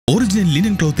Original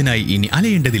linen ക്ലോത്തിനായി ഇനി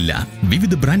അലയേണ്ടതില്ല.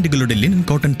 വിവിധ ബ്രാൻഡുകളുടെ ലിനൻ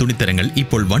കോട്ടൺ തുണിത്തരങ്ങൾ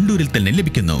ഇപ്പോൾ വണ്ടൂരിൽ തന്നെ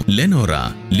ലഭിക്കുന്നു. ലെനോറ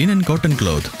linen cotton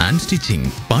cloth and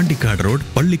stitching, Pandikkad road,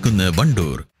 Pallikkunnu,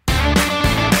 Wandoor.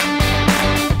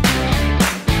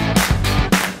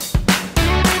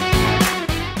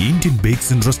 Indian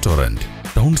bakes and restaurant,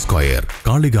 town square,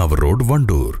 Kalikavu road,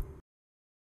 Wandoor.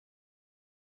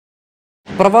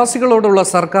 പ്രവാസികളോടുള്ള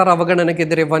സർക്കാർ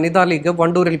അവഗണനയ്ക്കെതിരെ വനിതാ ലീഗ്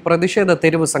വണ്ടൂരിൽ പ്രതിഷേധ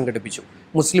തെരുവ് സംഘടിപ്പിച്ചു.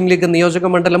 മുസ്ലിം ലീഗ് നിയോജക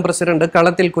മണ്ഡലം പ്രസിഡന്റ്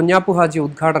കളത്തിൽ കുഞ്ഞാപ്പു ഹാജി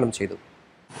ഉദ്ഘാടനം ചെയ്തു.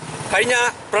 കഴിഞ്ഞ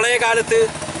പ്രളയകാലത്ത്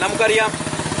നമുക്കറിയാം,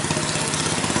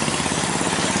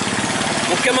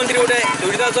 മുഖ്യമന്ത്രിയുടെ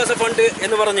ദുരിതാശ്വാസ ഫണ്ട്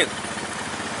എന്ന് പറഞ്ഞ്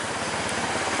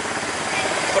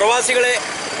പ്രവാസികളെ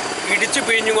ഇടിച്ചു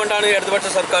പിഴിഞ്ഞുകൊണ്ടാണ് ഇടതുപക്ഷ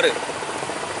സർക്കാർ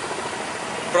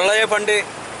പ്രളയ ഫണ്ട്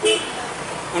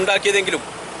ഉണ്ടാക്കിയതെങ്കിലും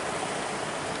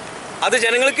അത്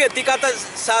ജനങ്ങൾക്ക് എത്തിക്കാത്ത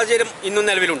സാഹചര്യം ഇന്നും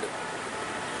നിലവിലുണ്ട്.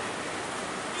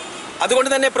 അതുകൊണ്ട്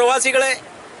തന്നെ പ്രവാസികളെ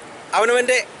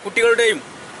അവനവൻ്റെ കുട്ടികളുടെയും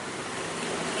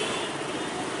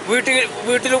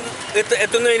വീട്ടിലും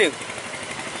എത്തുന്നതിന്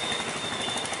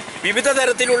വിവിധ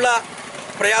തരത്തിലുള്ള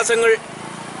പ്രയാസങ്ങൾ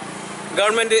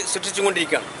ഗവൺമെൻറ്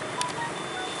സൃഷ്ടിച്ചുകൊണ്ടിരിക്കുകയാണ്.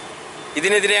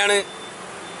 ഇതിനെതിരെയാണ്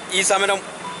ഈ സമരം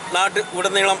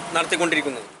ഉടനീളം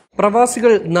നടത്തിക്കൊണ്ടിരിക്കുന്നത്.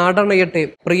 പ്രവാസികൾ നാടണയട്ടെ,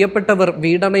 പ്രിയപ്പെട്ടവർ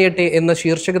വീടണയട്ടെ എന്ന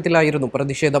ശീർഷകത്തിലായിരുന്നു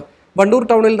പ്രതിഷേധം. വണ്ടൂർ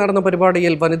ടൗണിൽ നടന്ന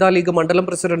പരിപാടിയിൽ വനിതാ ലീഗ് മണ്ഡലം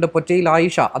പ്രസിഡന്റ് പൊറ്റയിൽ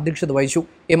ആയിഷ അധ്യക്ഷത വഹിച്ചു.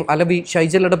 എം അലവി,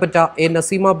 ഷൈജൽ എടപ്പറ്റ, എ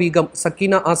നസീമ ബീഗം,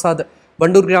 സക്കീന ആസാദ്,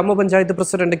 വണ്ടൂർ ഗ്രാമപഞ്ചായത്ത്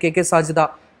president K Sajida,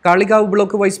 Kalikavu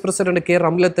block vice president K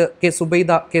Ramlath, K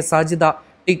Subaida, K Sajida,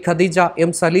 T Khadija,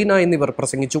 M Saleena എന്നിവർ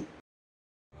പ്രസംഗിച്ചു.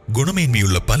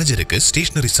 ഗുണമേന്മയുള്ള പലചരക്ക്,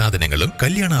 സ്റ്റേഷനറി സാധനങ്ങളും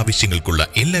കല്യാണ ആവശ്യങ്ങൾക്കുള്ള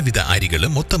എല്ലാവിധ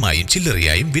അരികളും മൊത്തമായും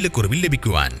ചില്ലറയായും വിലക്കുറവിൽ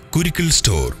ലഭിക്കുവാൻ കുരിക്കിൾ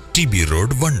store, TB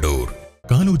road, Wandoor.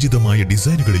 കാലോചിതമായ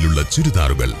ഡിസൈനുകളിലുള്ള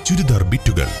ചുരിദാറുകൾ, churidar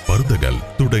ബിറ്റുകൾ, പർദ്ദകൾ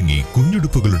തുടങ്ങി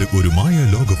കുഞ്ഞുടുപ്പുകളുടെ ഒരു മായ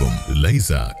ലോകവും.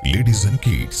 ലൈസ ladies and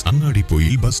kids,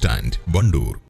 Angadipoyil bus stand, Wandoor.